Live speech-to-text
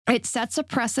It sets a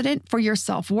precedent for your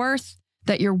self-worth,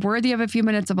 that you're worthy of a few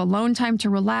minutes of alone time to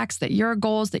relax, that your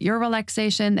goals, that your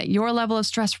relaxation, that your level of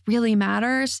stress really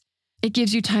matters. It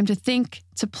gives you time to think,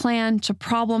 to plan, to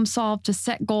problem solve, to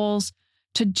set goals,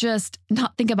 to just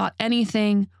not think about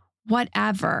anything,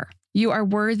 whatever. You are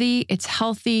worthy. It's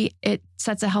healthy. It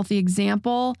sets a healthy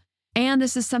example. And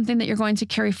this is something that you're going to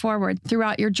carry forward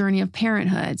throughout your journey of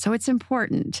parenthood. So it's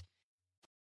important.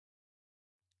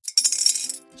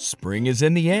 Spring is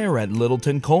in the air at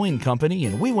Littleton Coin Company,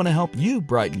 and we want to help you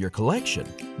brighten your collection.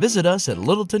 Visit us at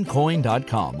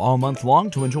littletoncoin.com all month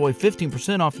long to enjoy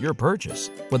 15% off your purchase.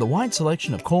 With a wide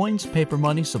selection of coins, paper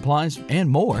money, supplies, and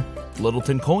more,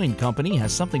 Littleton Coin Company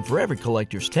has something for every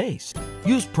collector's taste.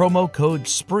 Use promo code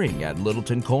SPRING at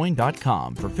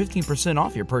littletoncoin.com for 15%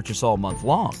 off your purchase all month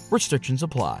long. Restrictions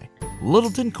apply.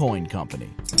 Littleton Coin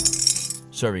Company.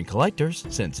 Serving collectors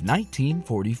since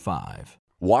 1945.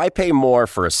 Why pay more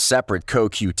for a separate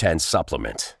CoQ10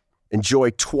 supplement?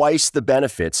 Enjoy twice the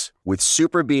benefits with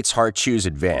Super Beats Heart Chews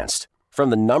Advanced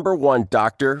from the #1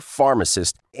 doctor,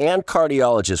 pharmacist, and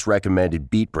cardiologist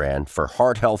recommended Beat brand for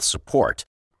heart health support.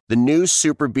 The new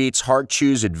Super Beats Heart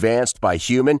Chews Advanced by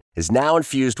Human is now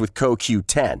infused with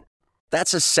CoQ10.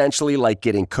 That's essentially like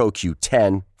getting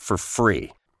CoQ10 for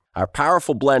free. Our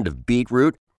powerful blend of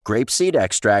beetroot, grapeseed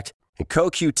extract, and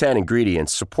CoQ10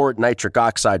 ingredients support nitric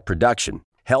oxide production,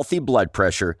 healthy blood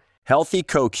pressure, healthy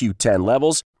CoQ10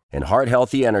 levels, and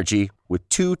heart-healthy energy with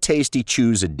 2 tasty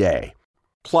chews a day.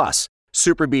 Plus,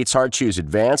 Super Beats Heart Chews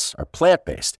Advance are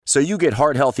plant-based, so you get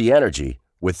heart-healthy energy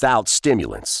without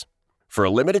stimulants. For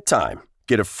a limited time,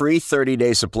 get a free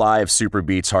 30-day supply of Super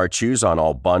Beats Heart Chews on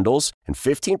all bundles and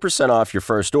 15% off your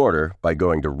first order by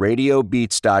going to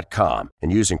radiobeats.com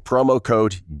and using promo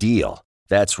code DEAL.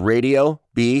 That's radio,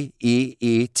 BEETS.com,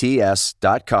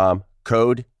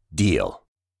 code DEAL.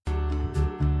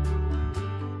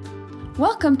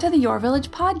 Welcome to the Your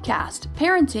Village podcast,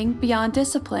 Parenting Beyond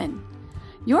Discipline.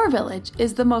 Your Village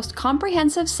is the most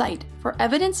comprehensive site for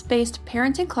evidence-based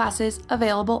parenting classes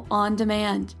available on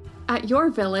demand at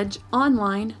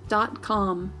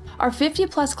yourvillageonline.com. Our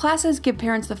 50-plus classes give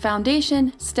parents the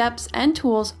foundation, steps, and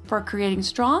tools for creating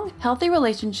strong, healthy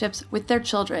relationships with their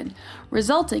children,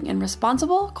 resulting in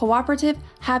responsible, cooperative,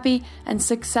 happy, and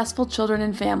successful children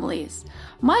and families.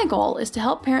 My goal is to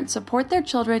help parents support their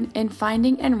children in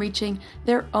finding and reaching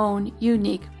their own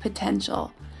unique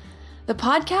potential. The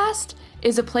podcast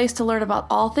is a place to learn about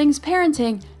all things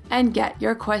parenting and get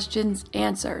your questions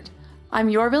answered. I'm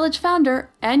Your Village founder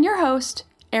and your host,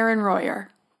 Erin Royer.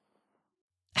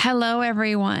 Hello,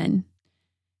 everyone.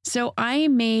 So I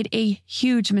made a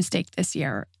huge mistake this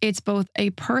year. It's both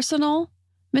a personal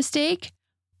mistake,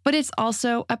 but it's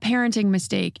also a parenting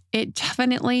mistake. It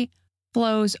definitely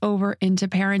flows over into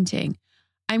parenting.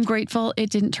 I'm grateful it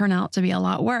didn't turn out to be a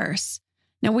lot worse.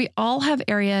 Now, we all have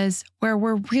areas where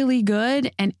we're really good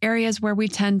and areas where we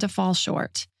tend to fall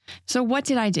short. So what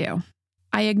did I do?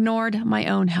 I ignored my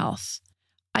own health.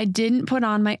 I didn't put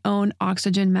on my own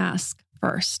oxygen mask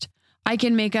first. I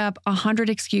can make up 100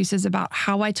 excuses about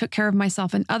how I took care of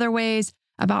myself in other ways,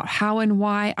 about how and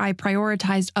why I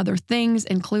prioritized other things,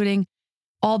 including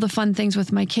all the fun things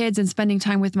with my kids and spending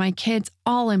time with my kids,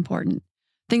 all important.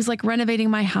 Things like renovating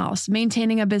my house,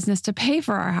 maintaining a business to pay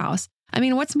for our house. I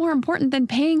mean, what's more important than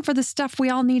paying for the stuff we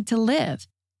all need to live?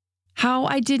 How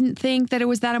I didn't think that it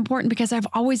was that important because I've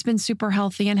always been super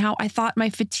healthy, and how I thought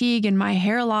my fatigue and my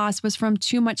hair loss was from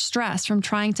too much stress from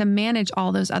trying to manage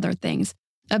all those other things,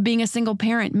 of being a single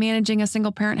parent, managing a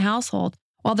single parent household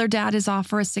while their dad is off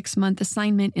for a 6-month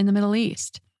assignment in the Middle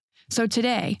East. So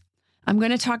today, I'm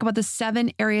going to talk about the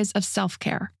 7 areas of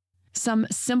self-care. Some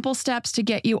simple steps to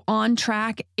get you on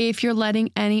track if you're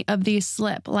letting any of these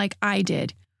slip, like I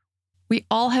did. We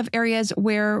all have areas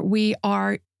where we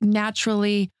are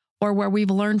naturally or where we've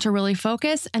learned to really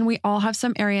focus, and we all have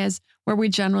some areas where we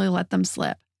generally let them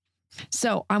slip.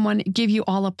 So I want to give you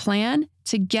all a plan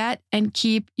to get and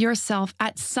keep yourself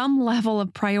at some level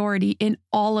of priority in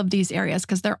all of these areas,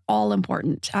 because they're all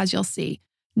important, as you'll see,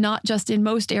 not just in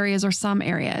most areas or some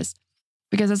areas.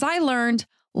 Because as I learned,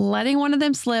 letting one of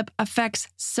them slip affects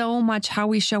so much how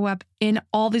we show up in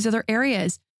all these other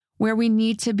areas where we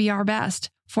need to be our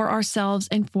best for ourselves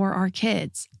and for our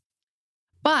kids.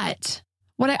 But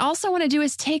what I also want to do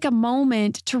is take a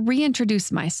moment to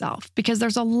reintroduce myself, because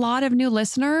there's a lot of new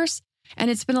listeners,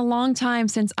 and it's been a long time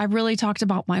since I've really talked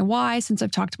about my why, since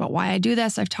I've talked about why I do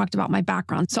this. I've talked about my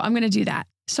background. So I'm going to do that.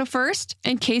 So first,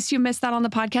 in case you missed that on the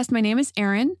podcast, my name is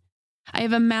Erin. I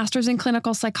have a master's in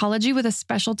clinical psychology with a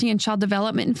specialty in child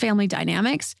development and family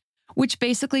dynamics, which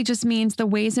basically just means the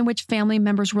ways in which family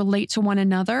members relate to one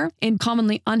another in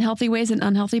commonly unhealthy ways and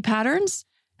unhealthy patterns,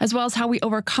 as well as how we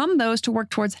overcome those to work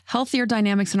towards healthier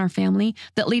dynamics in our family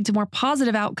that lead to more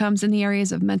positive outcomes in the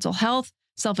areas of mental health,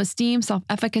 self-esteem,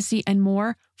 self-efficacy, and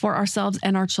more for ourselves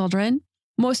and our children.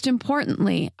 Most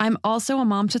importantly, I'm also a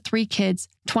mom to 3 kids,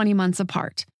 20 months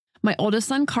apart. My oldest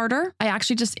son, Carter, I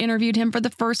actually just interviewed him for the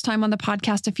first time on the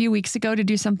podcast a few weeks ago to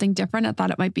do something different. I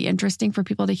thought it might be interesting for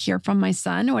people to hear from my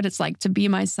son, what it's like to be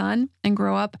my son and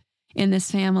grow up in this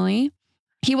family.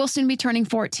 He will soon be turning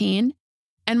 14,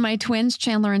 and my twins,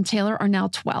 Chandler and Taylor, are now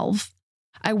 12.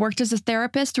 I worked as a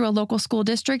therapist through a local school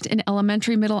district in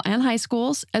elementary, middle, and high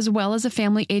schools, as well as a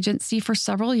family agency for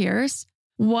several years.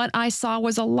 What I saw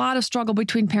was a lot of struggle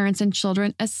between parents and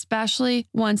children, especially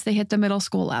once they hit the middle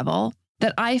school level,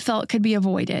 that I felt could be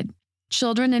avoided.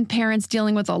 Children and parents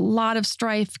dealing with a lot of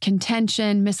strife,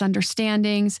 contention,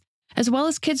 misunderstandings, as well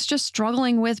as kids just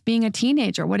struggling with being a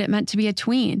teenager, what it meant to be a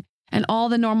tween, and all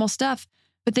the normal stuff.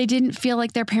 But they didn't feel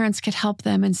like their parents could help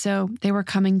them, and so they were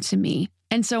coming to me.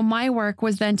 And so my work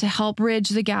was then to help bridge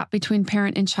the gap between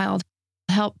parent and child,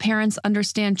 help parents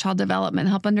understand child development,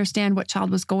 help understand what child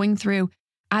was going through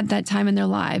at that time in their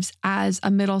lives as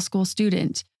a middle school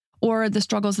student, or the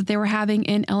struggles that they were having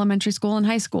in elementary school and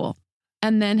high school,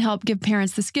 and then help give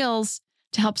parents the skills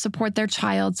to help support their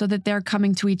child so that they're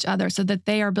coming to each other, so that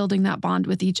they are building that bond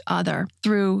with each other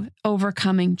through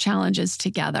overcoming challenges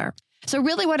together. So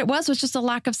really what it was just a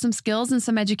lack of some skills and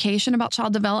some education about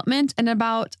child development and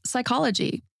about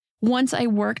psychology. Once I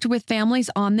worked with families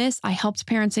on this, I helped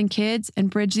parents and kids and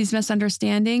bridge these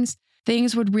misunderstandings,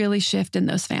 things would really shift in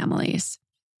those families.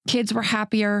 Kids were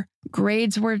happier,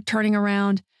 grades were turning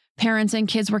around, parents and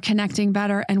kids were connecting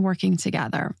better and working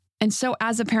together. And so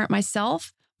as a parent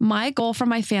myself, my goal for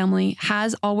my family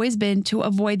has always been to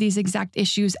avoid these exact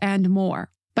issues and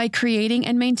more by creating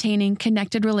and maintaining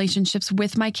connected relationships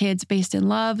with my kids based in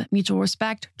love, mutual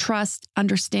respect, trust,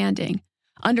 understanding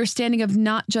of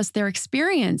not just their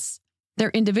experience, their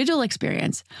individual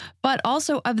experience, but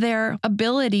also of their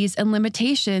abilities and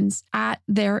limitations at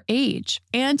their age,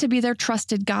 and to be their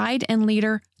trusted guide and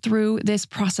leader through this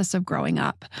process of growing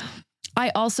up. I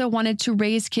also wanted to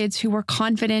raise kids who were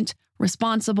confident,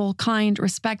 responsible, kind,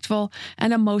 respectful,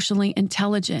 and emotionally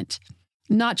intelligent.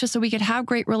 Not just so we could have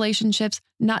great relationships,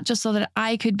 not just so that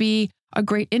I could be a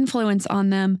great influence on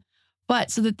them,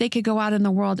 but so that they could go out in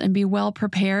the world and be well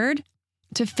prepared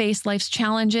to face life's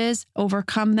challenges,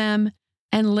 overcome them,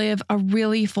 and live a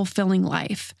really fulfilling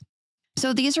life.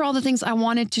 So these are all the things I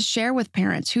wanted to share with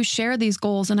parents who share these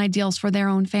goals and ideals for their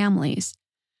own families.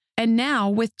 And now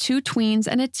with 2 tweens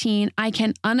and a teen, I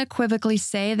can unequivocally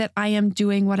say that I am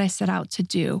doing what I set out to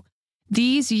do.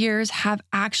 These years have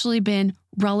actually been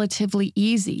relatively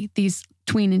easy, these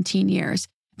tween and teen years.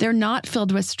 They're not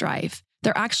filled with strife.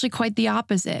 They're actually quite the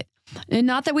opposite. And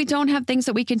not that we don't have things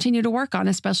that we continue to work on,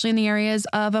 especially in the areas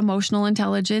of emotional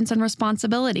intelligence and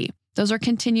responsibility. Those are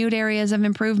continued areas of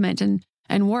improvement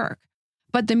and work.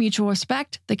 But the mutual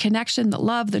respect, the connection, the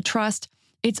love, the trust,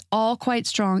 it's all quite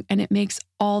strong and it makes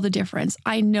all the difference.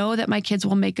 I know that my kids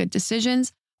will make good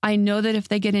decisions. I know that if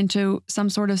they get into some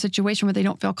sort of situation where they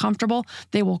don't feel comfortable,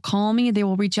 they will call me, they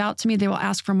will reach out to me, they will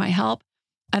ask for my help,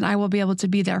 and I will be able to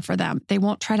be there for them. They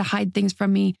won't try to hide things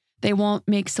from me. They won't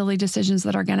make silly decisions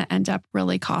that are going to end up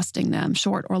really costing them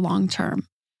short or long term.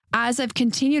 As I've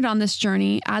continued on this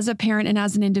journey as a parent and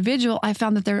as an individual, I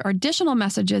found that there are additional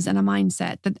messages and a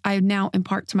mindset that I now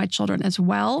impart to my children as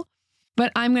well.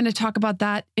 But I'm going to talk about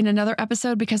that in another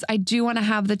episode because I do want to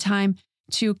have the time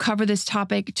to cover this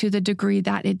topic to the degree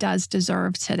that it does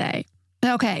deserve today.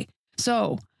 Okay,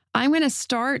 so I'm going to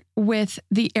start with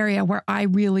the area where I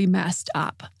really messed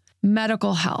up,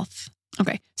 medical health.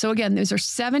 Okay, so again, those are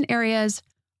 7 areas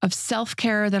of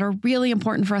self-care that are really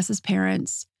important for us as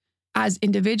parents, as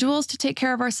individuals to take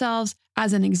care of ourselves,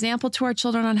 as an example to our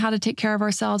children on how to take care of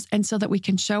ourselves, and so that we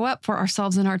can show up for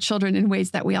ourselves and our children in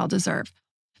ways that we all deserve.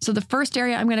 So the first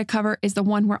area I'm going to cover is the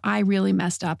one where I really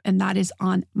messed up, and that is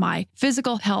on my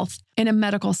physical health in a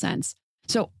medical sense.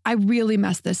 So I really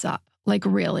messed this up, like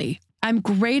really. I'm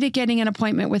great at getting an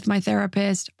appointment with my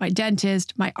therapist, my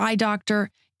dentist, my eye doctor,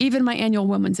 even my annual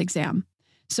women's exam.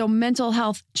 So mental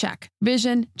health, check.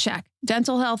 Vision, check.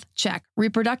 Dental health, check.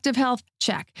 Reproductive health,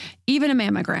 check. Even a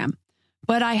mammogram.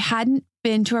 But I hadn't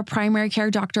been to a primary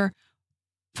care doctor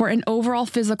for an overall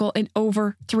physical in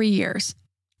over 3 years.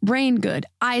 Brain good,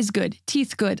 eyes good,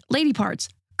 teeth good, lady parts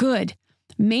good.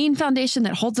 Main foundation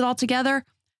that holds it all together,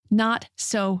 not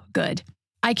so good.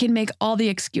 I can make all the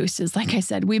excuses. Like I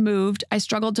said, we moved. I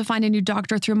struggled to find a new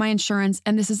doctor through my insurance,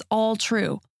 and this is all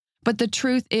true. But the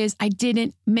truth is, I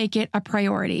didn't make it a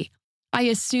priority. I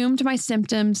assumed my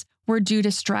symptoms were due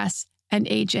to stress and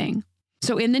aging.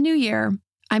 So in the new year,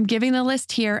 I'm giving the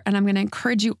list here, and I'm going to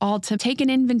encourage you all to take an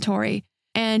inventory.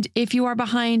 And if you are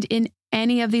behind in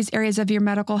any of these areas of your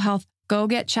medical health, go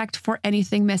get checked for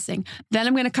anything missing. Then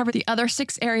I'm going to cover the other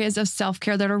 6 areas of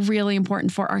self-care that are really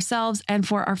important for ourselves and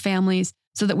for our families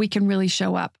so that we can really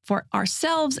show up for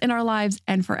ourselves in our lives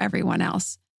and for everyone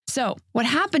else. So what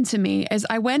happened to me is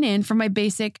I went in for my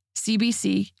basic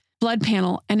CBC blood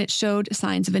panel, and it showed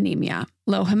signs of anemia,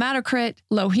 low hematocrit,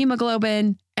 low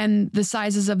hemoglobin, and the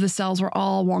sizes of the cells were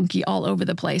all wonky all over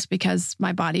the place because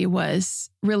my body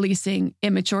was releasing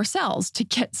immature cells to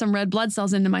get some red blood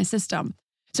cells into my system.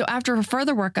 So after a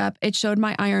further workup, it showed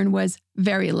my iron was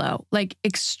very low, like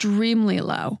extremely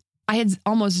low. I had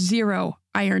almost 0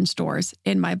 iron stores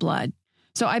in my blood.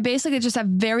 So I basically just have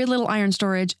very little iron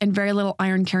storage and very little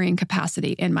iron carrying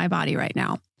capacity in my body right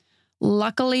now.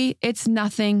 Luckily, it's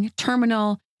nothing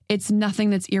terminal. It's nothing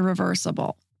that's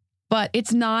irreversible. But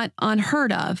it's not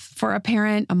unheard of for a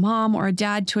parent, a mom, or a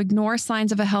dad to ignore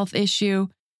signs of a health issue,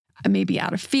 maybe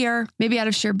out of fear, maybe out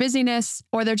of sheer busyness,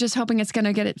 or they're just hoping it's going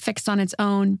to get it fixed on its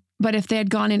own. But if they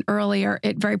had gone in earlier,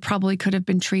 it very probably could have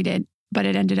been treated, but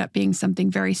it ended up being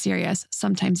something very serious,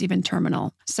 sometimes even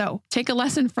terminal. So take a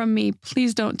lesson from me.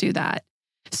 Please don't do that.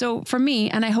 So for me,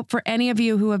 and I hope for any of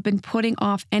you who have been putting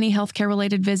off any healthcare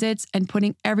related visits and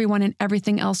putting everyone and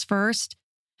everything else first,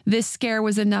 this scare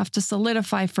was enough to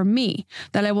solidify for me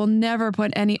that I will never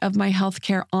put any of my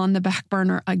healthcare on the back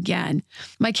burner again.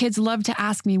 My kids love to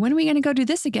ask me, when are we going to go do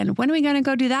this again? When are we going to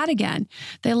go do that again?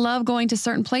 They love going to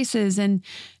certain places and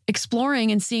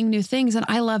exploring and seeing new things, and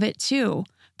I love it too.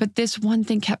 But this one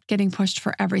thing kept getting pushed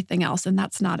for everything else, and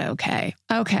that's not okay.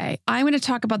 Okay, I'm going to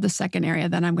talk about the second area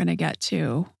that I'm going to get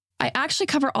to. I actually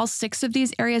cover all 6 of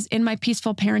these areas in my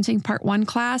Peaceful Parenting Part 1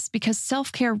 class because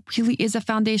self-care really is a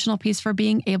foundational piece for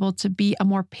being able to be a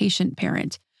more patient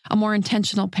parent, a more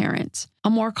intentional parent, a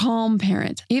more calm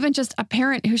parent, even just a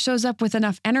parent who shows up with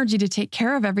enough energy to take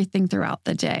care of everything throughout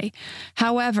the day.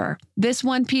 However, this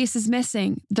one piece is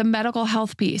missing, the medical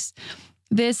health piece.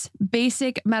 This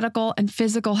basic medical and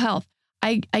physical health.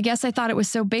 I guess I thought it was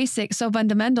so basic, so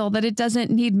fundamental that it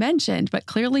doesn't need mentioned. But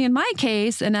clearly in my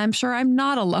case, and I'm sure I'm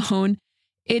not alone,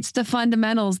 it's the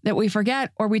fundamentals that we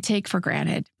forget or we take for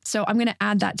granted. So I'm going to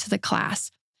add that to the class.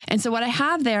 And so what I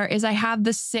have there is I have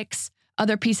the 6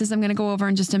 other pieces I'm going to go over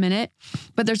in just a minute,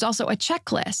 but there's also a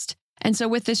checklist. And so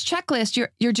with this checklist,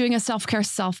 you're doing a self-care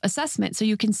self-assessment. So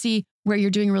you can see where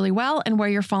you're doing really well and where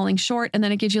you're falling short. And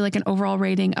then it gives you like an overall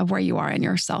rating of where you are in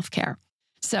your self-care.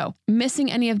 So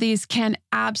missing any of these can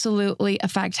absolutely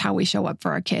affect how we show up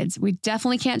for our kids. We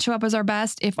definitely can't show up as our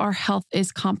best if our health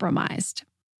is compromised.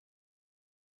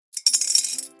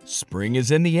 Spring is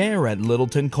in the air at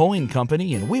Littleton Coin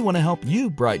Company, and we want to help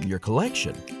you brighten your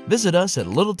collection. Visit us at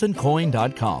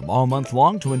littletoncoin.com all month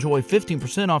long to enjoy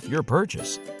 15% off your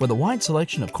purchase. With a wide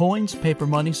selection of coins, paper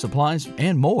money, supplies,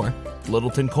 and more,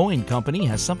 Littleton Coin Company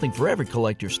has something for every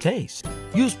collector's taste.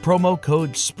 Use promo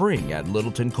code SPRING at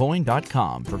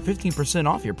littletoncoin.com for 15%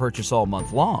 off your purchase all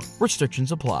month long.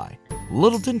 Restrictions apply.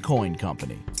 Littleton Coin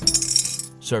Company.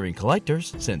 Serving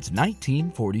collectors since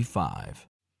 1945.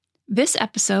 This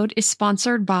episode is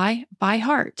sponsored by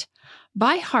ByHeart.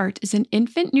 ByHeart is an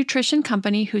infant nutrition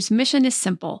company whose mission is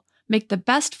simple: make the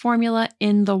best formula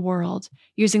in the world.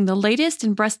 Using the latest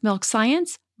in breast milk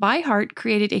science, ByHeart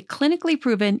created a clinically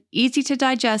proven,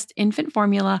 easy-to-digest infant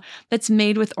formula that's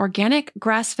made with organic,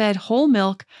 grass-fed whole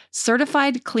milk,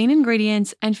 certified clean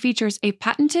ingredients, and features a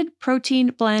patented protein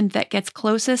blend that gets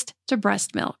closest to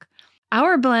breast milk.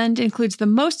 Our blend includes the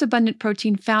most abundant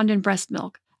protein found in breast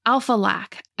milk,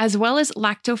 alpha-lac, as well as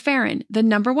lactoferrin, the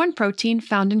 #1 protein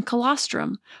found in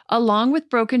colostrum, along with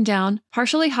broken down,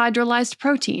 partially hydrolyzed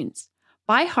proteins.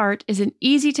 ByHeart is an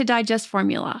easy-to-digest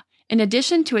formula. In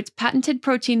addition to its patented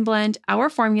protein blend, our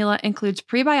formula includes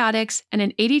prebiotics and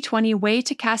an 80-20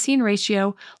 whey-to-casein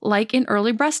ratio like in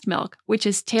early breast milk, which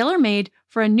is tailor-made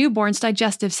for a newborn's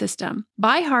digestive system.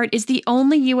 ByHeart is the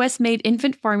only U.S.-made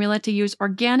infant formula to use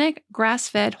organic,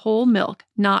 grass-fed whole milk,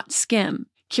 not skim.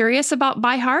 Curious about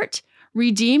ByHeart?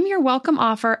 Redeem your welcome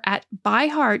offer at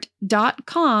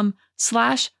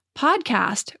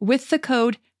byheart.com/podcast with the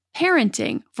code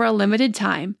PARENTING for a limited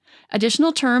time.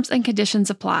 Additional terms and conditions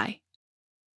apply.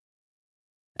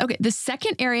 Okay, the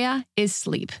second area is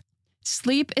sleep.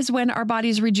 Sleep is when our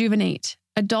bodies rejuvenate.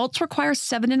 Adults require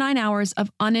 7 to 9 hours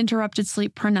of uninterrupted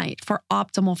sleep per night for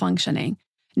optimal functioning.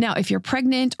 Now, if you're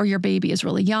pregnant or your baby is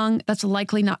really young, that's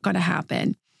likely not going to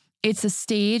happen. It's a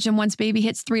stage, and once baby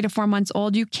hits 3 to 4 months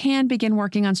old, you can begin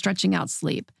working on stretching out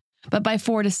sleep. But by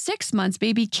 4 to 6 months,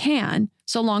 baby can,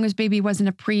 so long as baby wasn't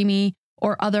a preemie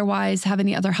or otherwise have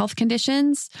any other health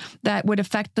conditions that would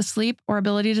affect the sleep or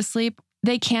ability to sleep,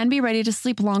 they can be ready to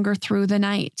sleep longer through the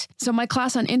night. So my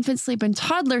class on infant sleep and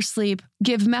toddler sleep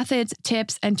give methods,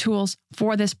 tips, and tools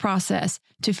for this process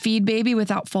to feed baby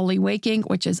without fully waking,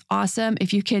 which is awesome.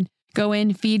 If you could go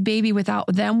in, feed baby without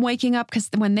them waking up, because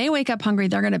when they wake up hungry,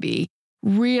 they're going to be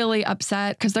really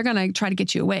upset because they're going to try to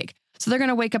get you awake. So they're going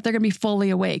to wake up, they're going to be fully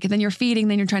awake. And then you're feeding,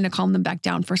 then you're trying to calm them back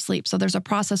down for sleep. So there's a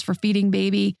process for feeding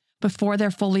baby before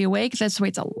they're fully awake. That's why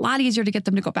it's a lot easier to get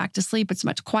them to go back to sleep. It's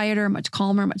much quieter, much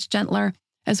calmer, much gentler,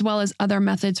 as well as other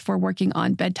methods for working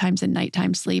on bedtimes and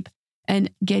nighttime sleep and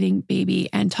getting baby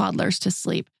and toddlers to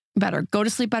sleep better. Go to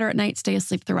sleep better at night, stay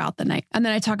asleep throughout the night. And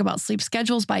then I talk about sleep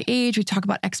schedules by age. We talk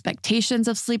about expectations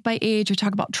of sleep by age. We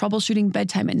talk about troubleshooting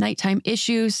bedtime and nighttime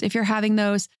issues if you're having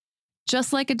those.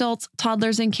 Just like adults,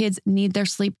 toddlers and kids need their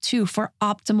sleep too for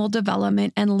optimal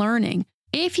development and learning.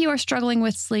 If you are struggling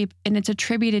with sleep and it's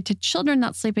attributed to children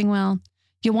not sleeping well,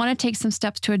 you'll want to take some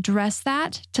steps to address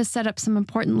that, to set up some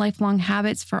important lifelong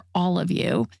habits for all of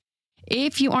you.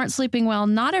 If you aren't sleeping well,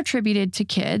 not attributed to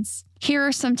kids, here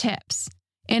are some tips.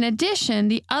 In addition,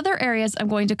 the other areas I'm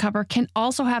going to cover can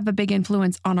also have a big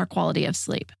influence on our quality of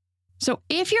sleep. So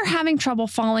if you're having trouble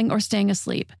falling or staying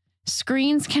asleep,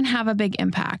 screens can have a big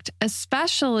impact,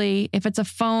 especially if it's a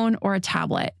phone or a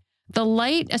tablet. The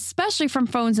light, especially from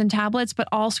phones and tablets, but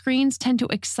all screens tend to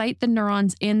excite the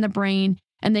neurons in the brain,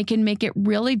 and they can make it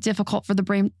really difficult for the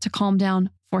brain to calm down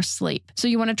for sleep. So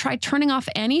you want to try turning off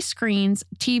any screens,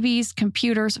 TVs,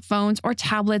 computers, phones, or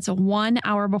tablets 1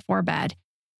 hour before bed.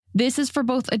 This is for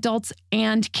both adults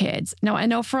and kids. Now, I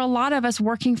know for a lot of us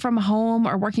working from home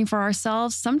or working for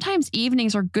ourselves, sometimes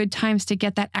evenings are good times to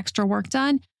get that extra work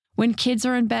done. When kids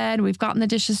are in bed, we've gotten the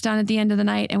dishes done at the end of the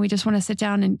night, and we just want to sit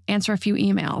down and answer a few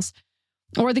emails.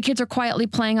 Or the kids are quietly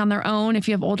playing on their own if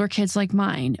you have older kids like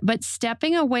mine. But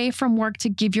stepping away from work to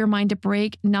give your mind a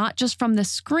break, not just from the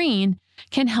screen,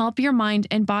 can help your mind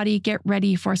and body get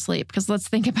ready for sleep. Because let's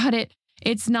think about it.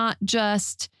 It's not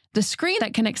just the screen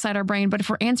that can excite our brain, but if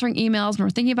we're answering emails and we're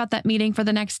thinking about that meeting for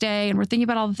the next day and we're thinking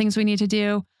about all the things we need to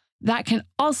do, that can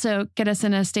also get us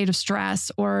in a state of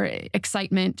stress or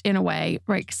excitement in a way,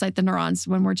 right? Excite the neurons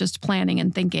when we're just planning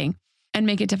and thinking and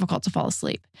make it difficult to fall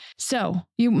asleep. So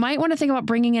you might want to think about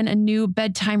bringing in a new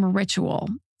bedtime ritual.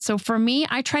 So for me,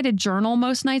 I try to journal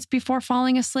most nights before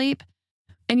falling asleep.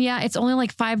 And yeah, it's only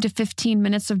like 5 to 15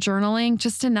 minutes of journaling,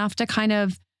 just enough to kind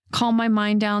of calm my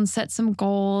mind down, set some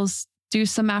goals, do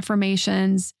some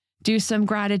affirmations, do some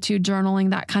gratitude journaling,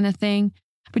 that kind of thing.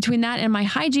 Between that and my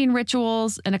hygiene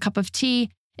rituals and a cup of tea,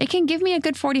 it can give me a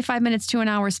good 45 minutes to an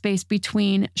hour space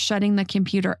between shutting the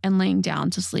computer and laying down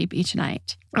to sleep each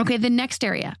night. Okay, the next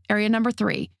area number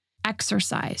 3,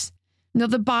 exercise. Now,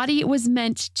 the body was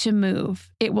meant to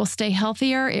move. It will stay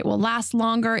healthier. It will last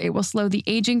longer. It will slow the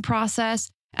aging process.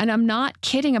 And I'm not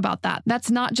kidding about that.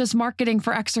 That's not just marketing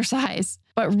for exercise.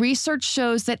 But research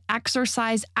shows that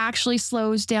exercise actually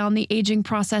slows down the aging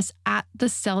process at the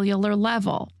cellular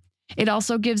level. It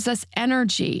also gives us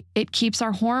energy. It keeps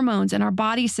our hormones and our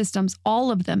body systems,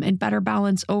 all of them, in better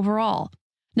balance overall.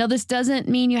 Now, this doesn't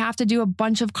mean you have to do a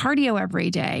bunch of cardio every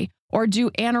day or do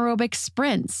anaerobic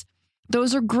sprints.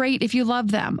 Those are great if you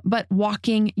love them, but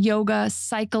walking, yoga,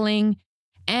 cycling,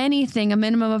 anything, a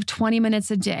minimum of 20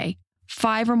 minutes a day,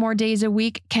 5 or more days a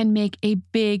week can make a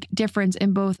big difference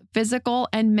in both physical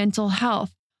and mental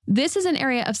health. This is an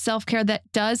area of self-care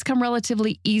that does come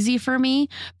relatively easy for me,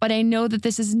 but I know that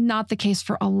this is not the case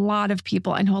for a lot of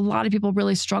people. I know a lot of people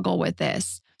really struggle with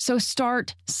this. So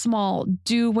start small,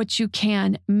 do what you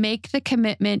can, make the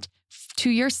commitment to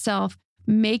yourself,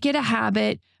 make it a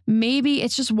habit. Maybe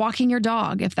it's just walking your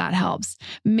dog, if that helps.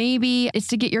 Maybe it's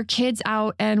to get your kids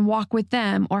out and walk with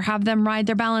them, or have them ride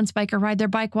their balance bike or ride their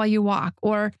bike while you walk.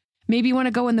 Or maybe you want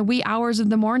to go in the wee hours of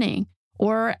the morning,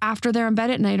 or after they're in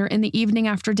bed at night, or in the evening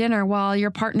after dinner while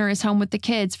your partner is home with the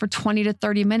kids for 20 to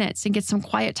 30 minutes and get some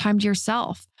quiet time to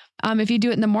yourself. If you do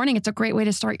it in the morning, it's a great way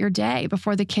to start your day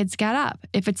before the kids get up.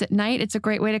 If it's at night, it's a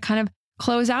great way to kind of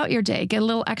close out your day, get a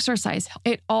little exercise.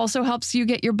 It also helps you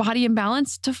get your body in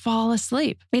balance to fall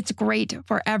asleep. It's great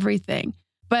for everything.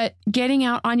 But getting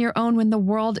out on your own when the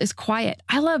world is quiet.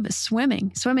 I love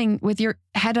swimming with your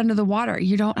head under the water.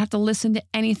 You don't have to listen to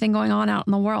anything going on out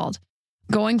in the world.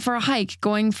 Going for a hike,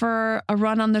 going for a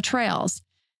run on the trails.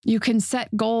 You can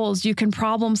set goals. You can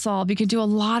problem solve. You can do a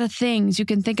lot of things. You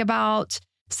can think about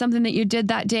something that you did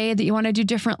that day that you want to do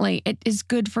differently. It is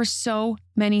good for so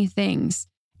many things.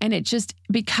 And it just,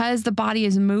 because the body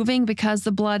is moving, because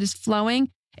the blood is flowing,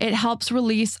 it helps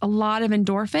release a lot of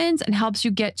endorphins and helps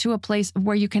you get to a place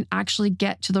where you can actually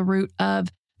get to the root of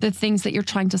the things that you're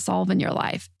trying to solve in your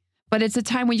life. But it's a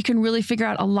time where you can really figure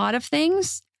out a lot of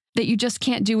things that you just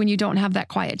can't do when you don't have that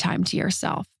quiet time to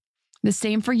yourself. The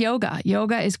same for yoga.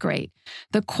 Yoga is great.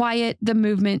 The quiet, the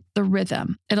movement, the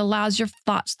rhythm. It allows your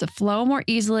thoughts to flow more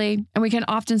easily, and we can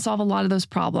often solve a lot of those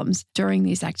problems during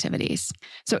these activities.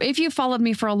 So if you followed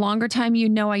me for a longer time, you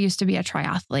know I used to be a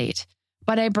triathlete,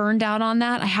 but I burned out on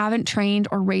that. I haven't trained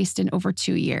or raced in over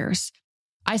 2 years.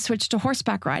 I switched to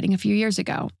horseback riding a few years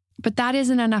ago, but that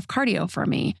isn't enough cardio for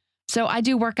me. So I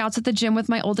do workouts at the gym with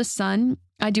my oldest son.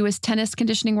 I do his tennis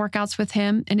conditioning workouts with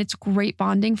him, and it's great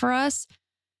bonding for us.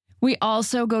 We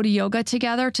also go to yoga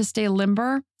together to stay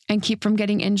limber and keep from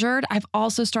getting injured. I've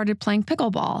also started playing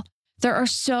pickleball. There are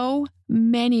so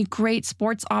many great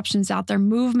sports options out there,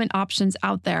 movement options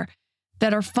out there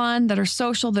that are fun, that are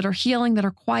social, that are healing, that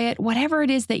are quiet. Whatever it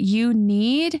is that you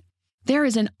need, there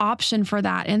is an option for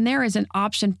that. And there is an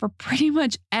option for pretty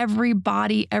much every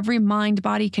body, every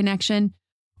mind-body connection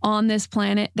on this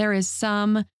planet. There is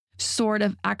some sort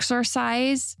of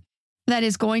exercise that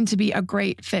is going to be a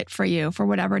great fit for you for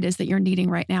whatever it is that you're needing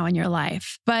right now in your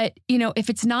life. But, if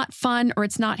it's not fun or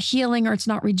it's not healing or it's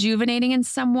not rejuvenating in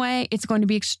some way, it's going to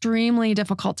be extremely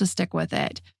difficult to stick with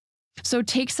it. So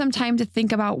take some time to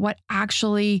think about what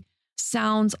actually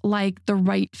sounds like the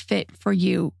right fit for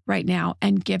you right now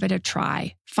and give it a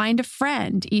try. Find a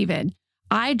friend even.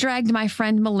 I dragged my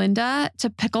friend Melinda to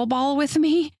pickleball with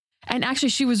me. And actually,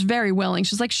 she was very willing.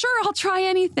 She's like, sure, I'll try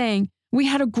anything. We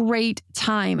had a great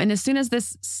time. And as soon as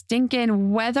this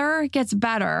stinking weather gets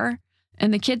better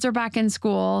and the kids are back in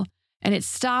school and it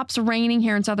stops raining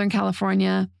here in Southern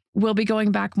California, we'll be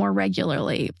going back more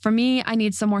regularly. For me, I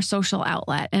need some more social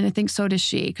outlet. And I think so does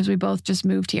she, because we both just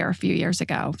moved here a few years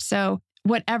ago. So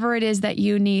whatever it is that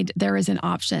you need, there is an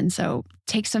option. So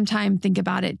take some time, think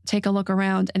about it, take a look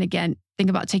around. And again, think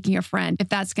about taking a friend if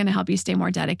that's going to help you stay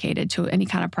more dedicated to any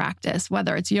kind of practice,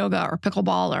 whether it's yoga or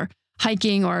pickleball or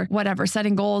hiking or whatever,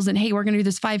 setting goals. And hey, we're going to do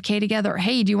this 5K together. Or,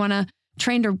 hey, do you want to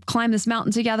train to climb this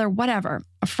mountain together? Whatever.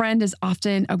 A friend is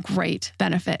often a great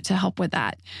benefit to help with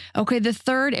that. Okay, the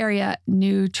third area,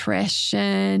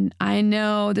 nutrition. I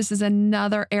know this is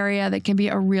another area that can be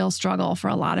a real struggle for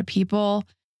a lot of people.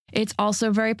 It's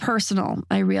also very personal,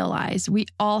 I realize. We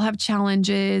all have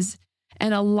challenges,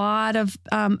 and a lot of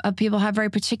people have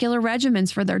very particular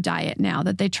regimens for their diet now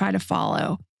that they try to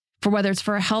follow, for whether it's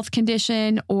for a health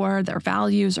condition or their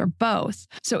values or both.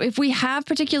 So if we have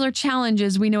particular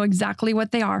challenges, we know exactly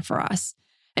what they are for us.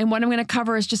 And what I'm going to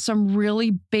cover is just some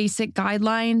really basic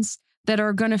guidelines that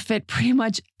are going to fit pretty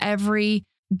much every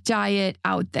diet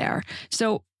out there.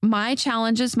 So my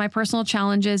challenges, my personal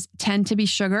challenges tend to be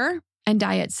sugar and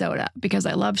diet soda because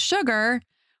I love sugar.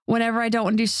 Whenever I don't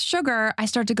want to do sugar, I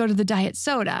start to go to the diet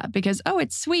soda because,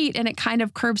 it's sweet and it kind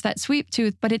of curbs that sweet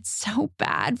tooth, but it's so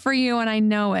bad for you and I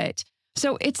know it.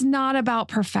 So it's not about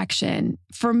perfection.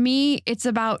 For me, it's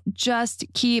about just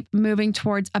keep moving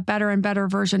towards a better and better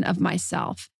version of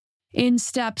myself in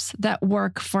steps that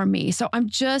work for me. So I'm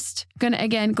just going to,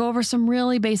 again, go over some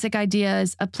really basic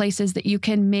ideas of places that you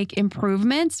can make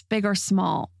improvements, big or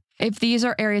small, if these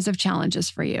are areas of challenges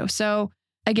for you. So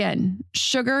again,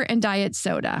 sugar and diet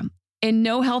soda. In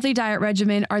no healthy diet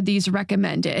regimen are these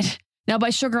recommended. Now,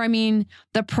 by sugar, I mean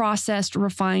the processed,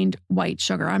 refined white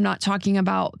sugar. I'm not talking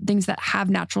about things that have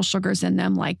natural sugars in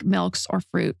them, like milks or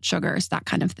fruit sugars, that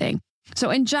kind of thing. So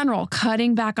in general,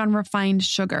 cutting back on refined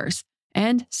sugars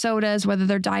and sodas, whether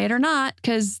they're diet or not,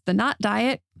 because the not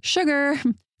diet, sugar.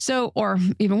 So, or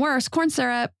even worse, corn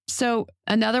syrup. So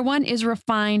another one is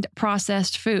refined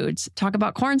processed foods. Talk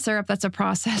about corn syrup, that's a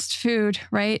processed food,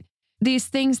 right? These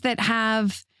things that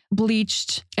have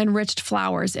bleached, enriched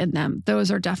flours in them,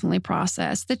 those are definitely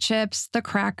processed. The chips, the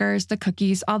crackers, the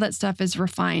cookies, all that stuff is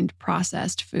refined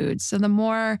processed foods. So the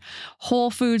more whole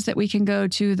foods that we can go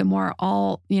to, the more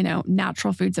all,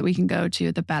 natural foods that we can go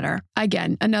to, the better.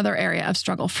 Again, another area of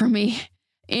struggle for me.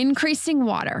 Increasing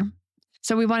water.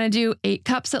 So we want to do 8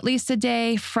 cups at least a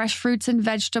day, fresh fruits and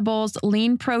vegetables,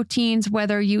 lean proteins,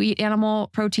 whether you eat animal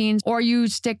proteins or you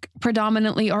stick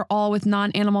predominantly or all with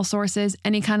non-animal sources.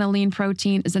 Any kind of lean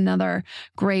protein is another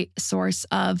great source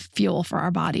of fuel for our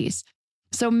bodies.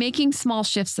 So making small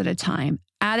shifts at a time,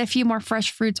 add a few more fresh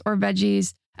fruits or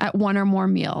veggies at one or more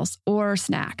meals or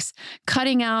snacks,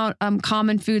 cutting out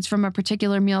common foods from a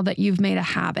particular meal that you've made a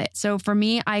habit. So for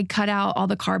me, I cut out all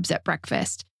the carbs at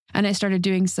breakfast. And I started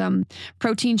doing some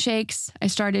protein shakes. I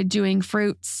started doing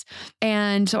fruits.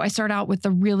 And so I start out with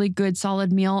a really good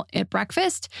solid meal at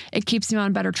breakfast. It keeps me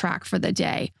on a better track for the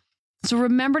day. So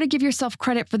remember to give yourself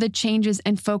credit for the changes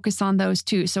and focus on those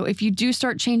too. So if you do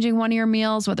start changing one of your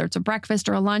meals, whether it's a breakfast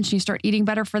or a lunch, and you start eating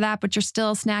better for that, but you're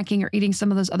still snacking or eating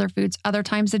some of those other foods other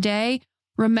times a day,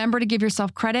 remember to give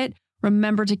yourself credit.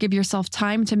 Remember to give yourself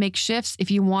time to make shifts.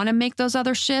 If you want to make those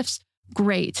other shifts,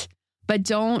 great. But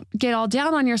don't get all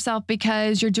down on yourself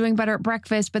because you're doing better at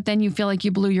breakfast, but then you feel like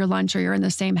you blew your lunch or you're in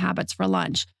the same habits for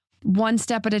lunch. One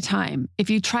step at a time. If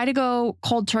you try to go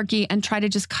cold turkey and try to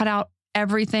just cut out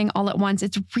everything all at once,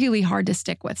 it's really hard to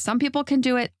stick with. Some people can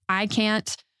do it. I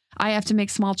can't. I have to make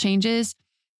small changes.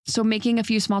 So making a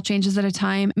few small changes at a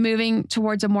time, moving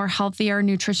towards a more healthier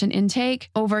nutrition intake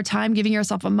over time, giving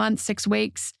yourself a month, 6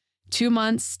 weeks, 2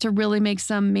 months to really make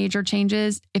some major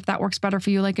changes. If that works better for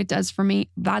you like it does for me,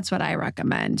 that's what I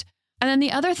recommend. And then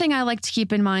the other thing I like to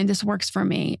keep in mind, this works for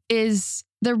me, is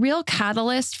the real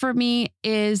catalyst for me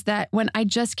is that when I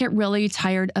just get really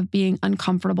tired of being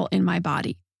uncomfortable in my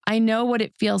body. I know what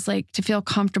it feels like to feel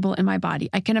comfortable in my body.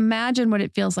 I can imagine what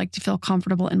it feels like to feel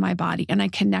comfortable in my body, and I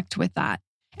connect with that.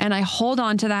 And I hold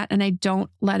on to that and I don't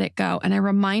let it go. And I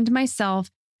remind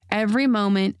myself every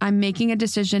moment I'm making a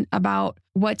decision about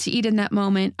what to eat in that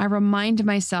moment. I remind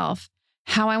myself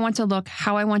how I want to look,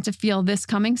 how I want to feel this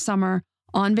coming summer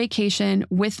on vacation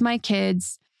with my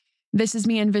kids. This is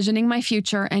me envisioning my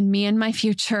future and me and my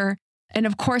future. And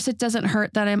of course, it doesn't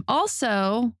hurt that I'm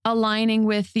also aligning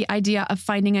with the idea of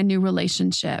finding a new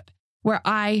relationship where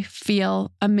I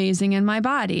feel amazing in my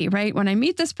body, right? When I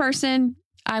meet this person,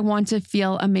 I want to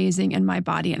feel amazing in my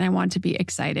body and I want to be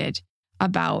excited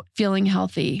about feeling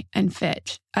healthy and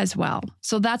fit as well.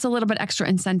 So that's a little bit extra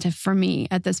incentive for me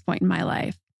at this point in my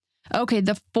life. Okay,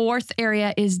 the fourth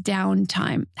area is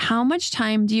downtime. How much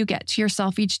time do you get to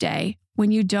yourself each day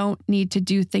when you don't need to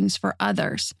do things for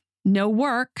others? No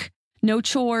work, no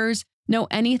chores, no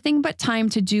anything but time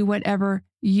to do whatever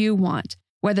you want,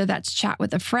 whether that's chat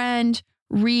with a friend,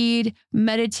 read,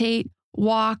 meditate,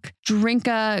 walk, drink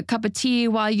a cup of tea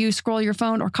while you scroll your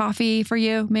phone, or coffee for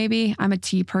you, maybe. I'm a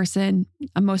tea person.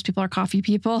 Most people are coffee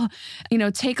people.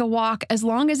 Take a walk as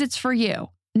long as it's for you.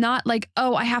 Not like,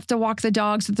 oh, I have to walk the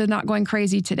dog so they're not going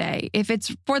crazy today. If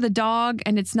it's for the dog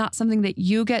and it's not something that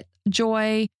you get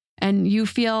joy and you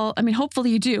feel, hopefully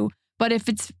you do, but if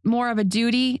it's more of a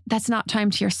duty, that's not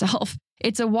time to yourself.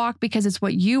 It's a walk because it's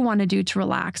what you want to do to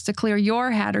relax, to clear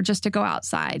your head, or just to go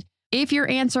outside. If your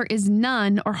answer is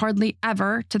none or hardly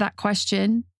ever to that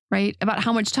question, right, about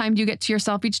how much time do you get to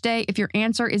yourself each day, if your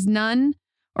answer is none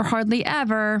or hardly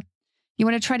ever, you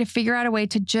want to try to figure out a way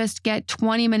to just get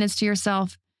 20 minutes to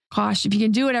yourself. Gosh, if you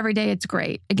can do it every day, it's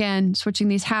great. Again, switching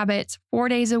these habits 4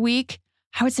 days a week,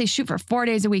 I would say shoot for 4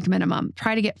 days a week minimum.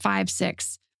 Try to get 5,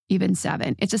 6, even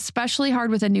 7. It's especially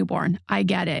hard with a newborn. I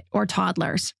get it. Or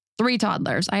toddlers. 3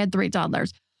 toddlers. I had 3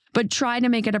 toddlers. But try to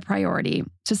make it a priority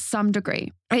to some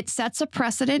degree. It sets a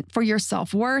precedent for your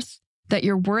self-worth, that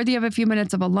you're worthy of a few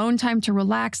minutes of alone time to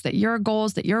relax, that your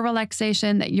goals, that your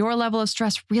relaxation, that your level of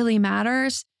stress really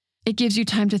matters. It gives you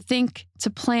time to think, to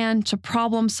plan, to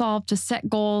problem solve, to set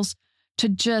goals, to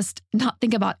just not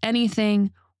think about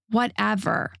anything,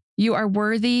 whatever. You are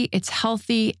worthy. It's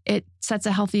healthy. It sets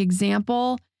a healthy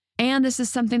example. And this is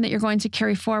something that you're going to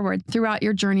carry forward throughout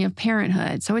your journey of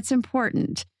parenthood. So it's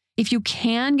important. If you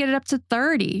can get it up to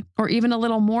 30 or even a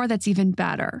little more, that's even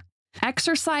better.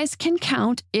 Exercise can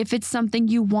count if it's something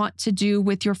you want to do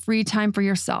with your free time for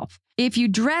yourself. If you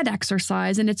dread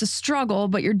exercise and it's a struggle,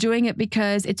 but you're doing it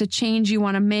because it's a change you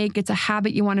want to make, it's a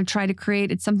habit you want to try to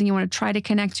create, it's something you want to try to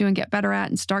connect to and get better at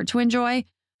and start to enjoy,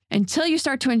 until you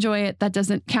start to enjoy it, that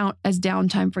doesn't count as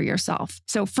downtime for yourself.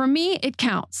 So for me, it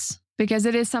counts because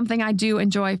it is something I do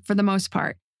enjoy for the most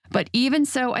part. But even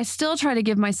so, I still try to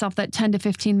give myself that 10 to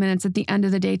 15 minutes at the end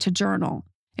of the day to journal.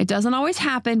 It doesn't always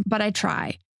happen, but I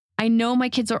try. I know my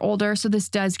kids are older, so this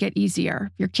does get easier.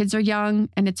 If your kids are young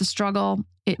and it's a struggle,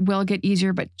 it will get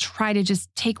easier, but try to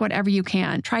just take whatever you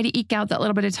can. Try to eke out that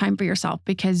little bit of time for yourself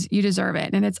because you deserve it.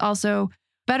 And it's also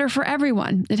better for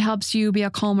everyone. It helps you be a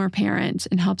calmer parent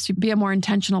and helps you be a more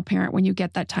intentional parent when you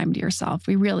get that time to yourself.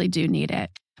 We really do need it.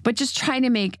 But just try to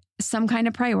make some kind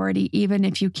of priority, even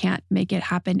if you can't make it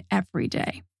happen every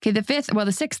day. Okay,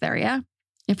 the sixth area,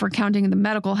 if we're counting the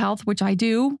medical health, which I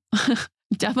do,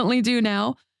 definitely do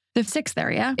now, the sixth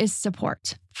area is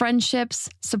support. Friendships,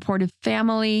 supportive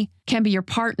family, can be your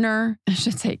partner. I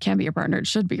should say it can be your partner. It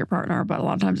should be your partner, but a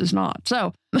lot of times it's not.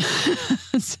 So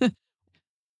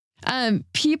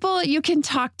people you can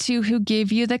talk to who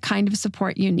give you the kind of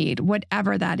support you need,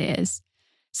 whatever that is.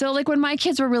 So like when my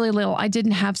kids were really little, I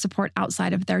didn't have support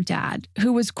outside of their dad,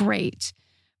 who was great,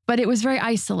 but it was very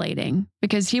isolating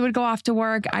because he would go off to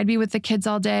work. I'd be with the kids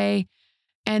all day.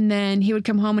 And then he would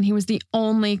come home and he was the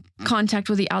only contact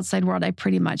with the outside world I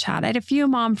pretty much had. I had a few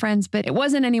mom friends, but it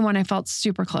wasn't anyone I felt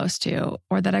super close to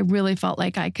or that I really felt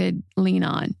like I could lean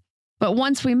on. But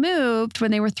once we moved,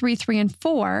 when they were 3, 3, and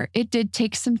 4, it did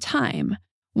take some time.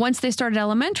 Once they started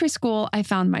elementary school, I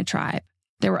found my tribe.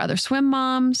 There were other swim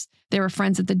moms. There were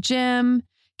friends at the gym.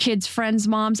 kids' friends'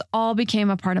 moms all became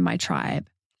a part of my tribe.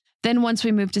 Then once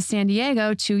we moved to San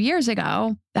Diego 2 years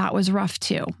ago, that was rough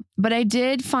too. But I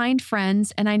did find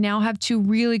friends, and I now have 2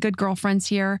 really good girlfriends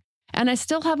here. And I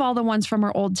still have all the ones from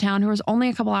our old town who is only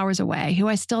a couple hours away, who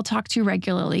I still talk to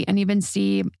regularly and even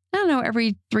see,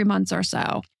 every 3 months or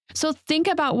so. So think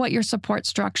about what your support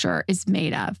structure is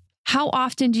made of. How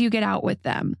often do you get out with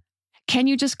them? Can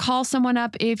you just call someone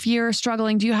up if you're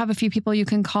struggling? Do you have a few people you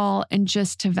can call and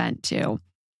just to vent to?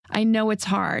 I know it's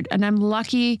hard, and I'm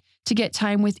lucky to get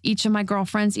time with each of my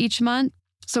girlfriends each month.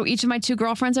 So each of my 2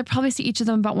 girlfriends, I probably see each of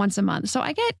them about once a month. So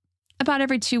I get about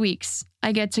every 2 weeks,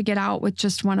 I get to get out with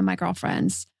just one of my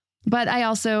girlfriends. But I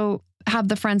also have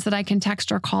the friends that I can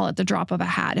text or call at the drop of a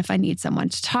hat if I need someone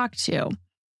to talk to.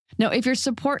 Now, if your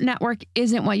support network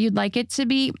isn't what you'd like it to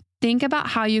be, think about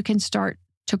how you can start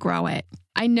to grow it.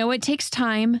 I know it takes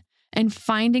time, and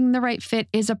finding the right fit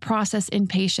is a process in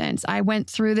patience. I went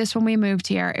through this when we moved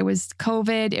here. It was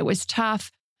COVID. It was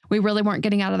tough. We really weren't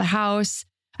getting out of the house.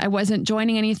 I wasn't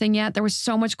joining anything yet. There was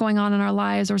so much going on in our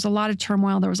lives. There was a lot of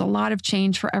turmoil. There was a lot of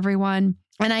change for everyone.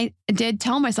 And I did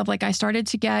tell myself, I started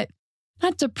to get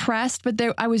not depressed, but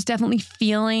I was definitely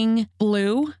feeling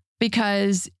blue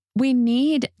because we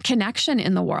need connection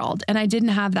in the world. And I didn't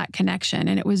have that connection.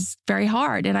 And it was very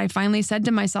hard. And I finally said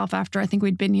to myself after I think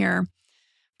we'd been here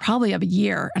probably a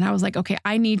year, and I was like, okay,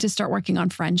 I need to start working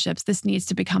on friendships. This needs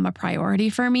to become a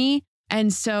priority for me.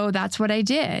 And so that's what I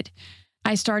did.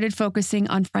 I started focusing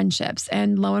on friendships,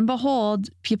 and lo and behold,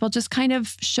 people just kind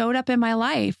of showed up in my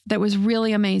life. That was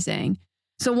really amazing.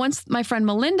 So once my friend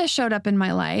Melinda showed up in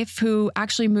my life, who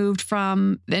actually moved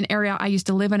from an area I used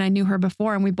to live in, I knew her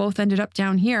before, and we both ended up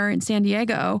down here in San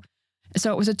Diego.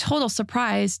 So it was a total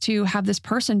surprise to have this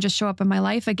person just show up in my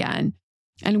life again.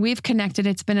 And we've connected.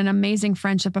 It's been an amazing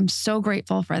friendship. I'm so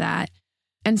grateful for that.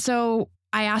 And so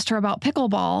I asked her about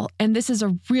pickleball, and this is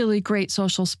a really great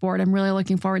social sport. I'm really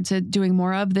looking forward to doing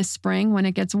more of this spring when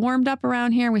it gets warmed up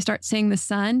around here and we start seeing the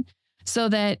sun, so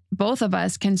that both of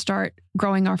us can start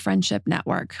growing our friendship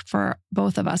network for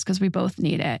both of us, because we both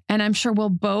need it. And I'm sure we'll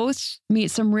both meet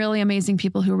some really amazing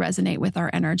people who resonate with our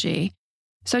energy.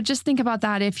 So just think about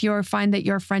that if you find that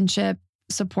your friendship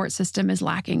support system is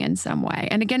lacking in some way.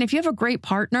 And again, if you have a great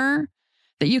partner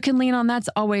that you can lean on, that's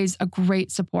always a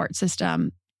great support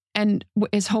system, and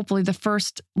is hopefully the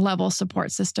first level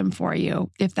support system for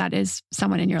you, if that is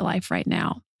someone in your life right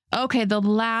now. Okay, the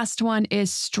last one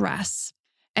is stress.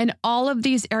 And all of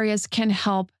these areas can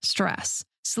help stress.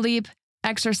 Sleep,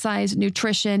 exercise,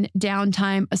 nutrition,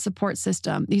 downtime, a support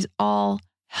system. These all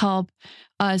help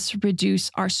us reduce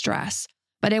our stress.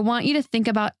 But I want you to think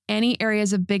about any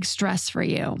areas of big stress for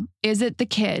you. Is it the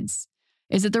kids?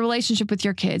 Is it the relationship with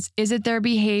your kids? Is it their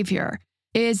behavior?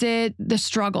 Is it the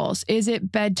struggles? Is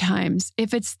it bedtimes?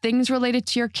 If it's things related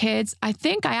to your kids, I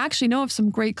think I actually know of some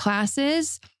great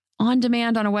classes on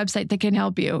demand on a website that can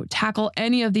help you tackle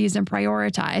any of these and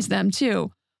prioritize them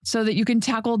too, so that you can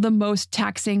tackle the most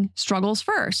taxing struggles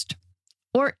first.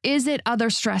 Or is it other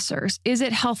stressors? Is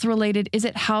it health related? Is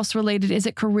it house related? Is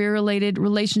it career related,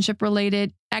 relationship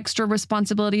related, extra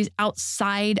responsibilities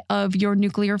outside of your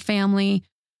nuclear family?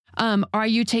 Are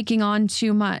you taking on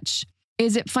too much?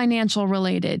 Is it financial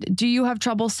related? Do you have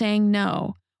trouble saying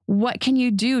no? What can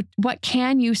you do? What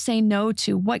can you say no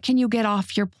to? What can you get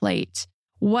off your plate?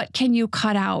 What can you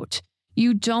cut out?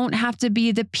 You don't have to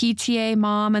be the PTA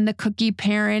mom and the cookie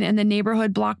parent and the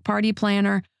neighborhood block party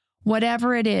planner,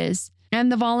 whatever it is,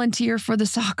 and the volunteer for the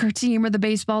soccer team or the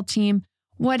baseball team,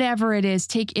 whatever it is,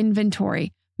 take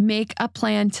inventory. Make a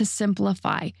plan to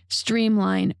simplify,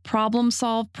 streamline, problem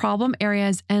solve problem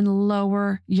areas, and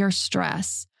lower your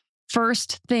stress.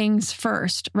 First things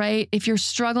first, right? If you're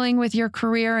struggling with your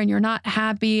career and you're not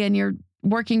happy and you're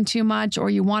working too much, or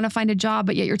you want to find a job,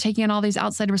 but yet you're taking on all these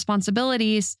outside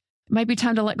responsibilities, it might be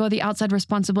time to let go of the outside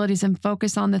responsibilities and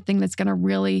focus on the thing that's going to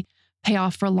really pay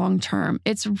off for long term.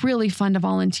 It's really fun to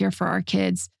volunteer for our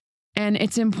kids, and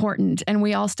it's important. And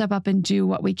we all step up and do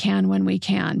what we can when we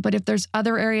can. But if there's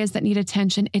other areas that need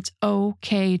attention, it's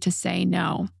okay to say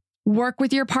no. Work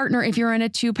with your partner if you're in a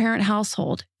 2-parent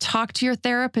household. Talk to your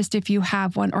therapist if you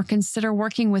have one, or consider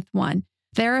working with one.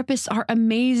 Therapists are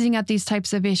amazing at these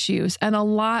types of issues and a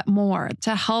lot more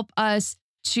to help us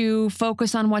to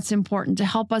focus on what's important, to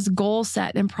help us goal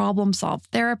set and problem solve.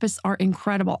 Therapists are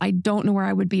incredible. I don't know where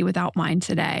I would be without mine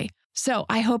today. So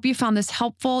I hope you found this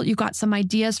helpful. You got some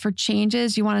ideas for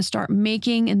changes you want to start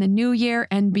making in the new year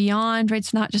and beyond, right?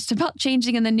 It's not just about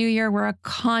changing in the new year. We're a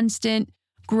constant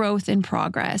growth in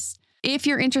progress. If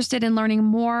you're interested in learning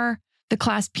more, the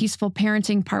class Peaceful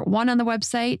Parenting Part 1 on the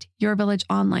website,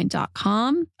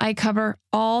 yourvillageonline.com. I cover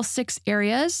all 6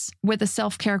 areas with a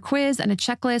self-care quiz and a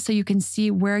checklist so you can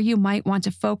see where you might want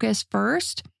to focus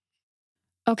first.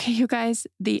 Okay, you guys,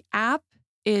 the app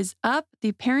is up.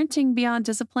 The Parenting Beyond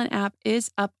Discipline app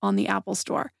is up on the Apple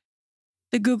Store.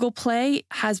 The Google Play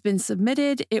has been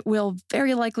submitted. It will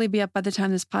very likely be up by the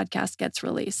time this podcast gets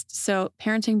released. So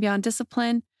Parenting Beyond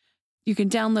Discipline, you can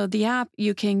download the app.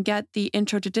 You can get the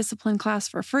Intro to Discipline class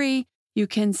for free. You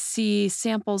can see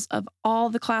samples of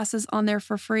all the classes on there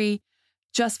for free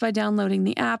just by downloading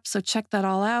the app. So check that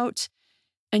all out.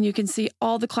 And you can see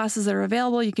all the classes that are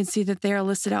available. You can see that they are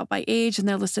listed out by age and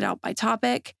they're listed out by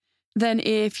topic. Then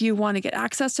if you want to get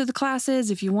access to the classes,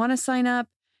 if you want to sign up,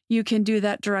 you can do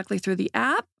that directly through the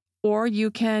app, or you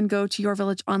can go to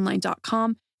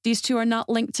yourvillageonline.com. These two are not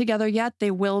linked together yet. They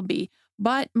will be.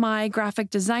 But my graphic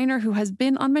designer, who has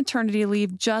been on maternity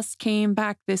leave, just came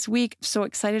back this week. So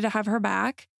excited to have her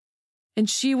back. And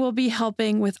she will be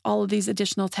helping with all of these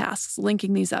additional tasks,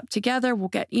 linking these up together. We'll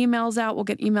get emails out. We'll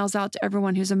get emails out to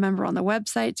everyone who's a member on the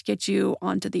website to get you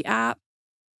onto the app.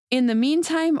 In the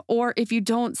meantime, or if you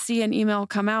don't see an email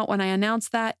come out when I announce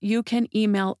that, you can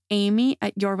email Amy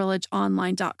at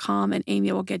yourvillageonline.com and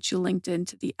Amy will get you linked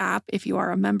into the app if you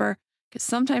are a member, because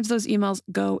sometimes those emails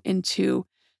go into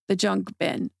the junk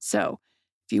bin. So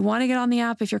if you want to get on the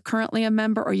app, if you're currently a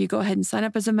member, or you go ahead and sign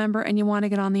up as a member and you want to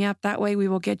get on the app, that way we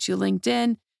will get you linked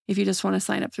in. If you just want to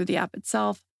sign up through the app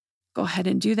itself, go ahead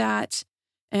and do that.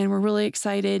 And we're really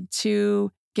excited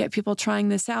to get people trying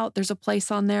this out. There's a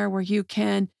place on there where you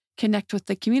can connect with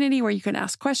the community, where you can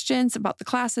ask questions about the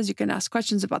classes. You can ask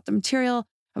questions about the material,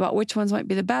 about which ones might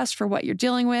be the best for what you're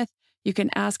dealing with. You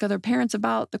can ask other parents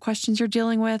about the questions you're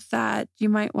dealing with that you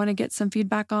might want to get some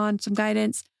feedback on, some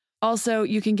guidance. Also,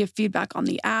 you can give feedback on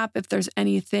the app if there's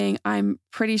anything. I'm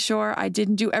pretty sure I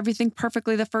didn't do everything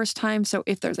perfectly the first time. So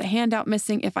if there's a handout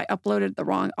missing, if I uploaded the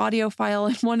wrong audio file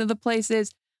in one of the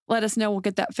places, let us know. We'll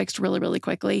get that fixed really, really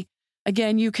quickly.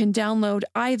 Again, you can download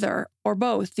either or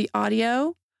both the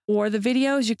audio or the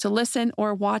videos you to listen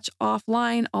or watch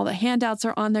offline. All the handouts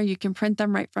are on there. You can print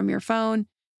them right from your phone.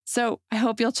 So I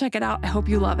hope you'll check it out. I hope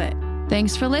you love it.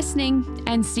 Thanks for listening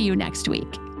and see you next week.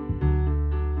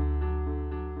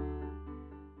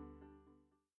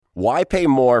 Why pay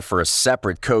more for a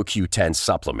separate CoQ10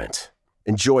 supplement?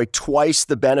 Enjoy twice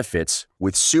the benefits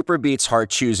with SuperBeets Heart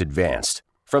Chews Advanced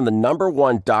from the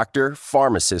 #1 doctor,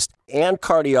 pharmacist, and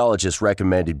cardiologist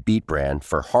recommended beet brand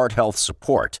for heart health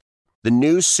support. The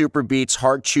new SuperBeets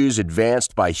Heart Chews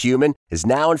Advanced by Human is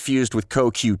now infused with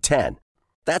CoQ10.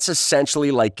 That's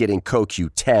essentially like getting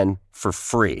CoQ10 for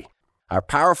free. Our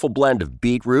powerful blend of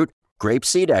beetroot,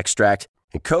 grapeseed extract,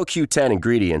 and CoQ10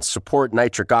 ingredients support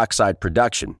nitric oxide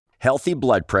production, healthy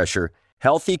blood pressure,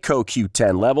 healthy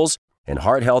CoQ10 levels, and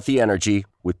heart-healthy energy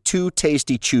with 2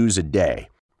 tasty chews a day.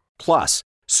 Plus,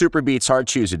 SuperBeets Heart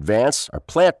Chews Advance are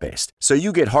plant-based, so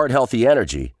you get heart-healthy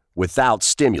energy without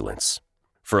stimulants.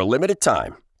 For a limited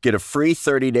time, get a free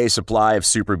 30-day supply of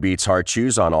SuperBeets Heart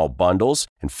Chews on all bundles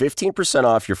and 15%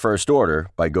 off your first order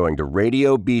by going to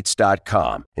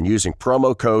radiobeets.com and using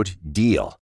promo code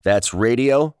DEAL. That's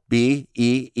radio, BEETS.com,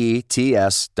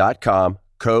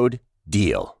 code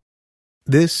DEAL.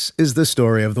 This is the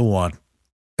story of the one.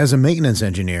 As a maintenance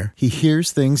engineer, he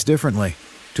hears things differently.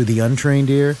 To the untrained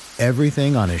ear,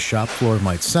 everything on his shop floor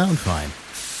might sound fine,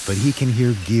 but he can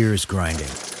hear gears grinding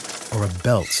or a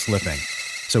belt slipping.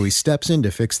 So he steps in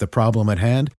to fix the problem at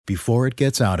hand before it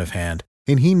gets out of hand.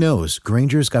 And he knows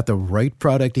Grainger's got the right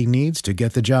product he needs to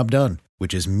get the job done,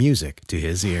 which is music to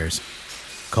his ears.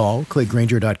 Call, click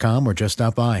Grainger.com, or just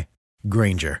stop by.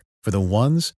 Grainger, for the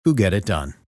ones who get it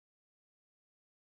done.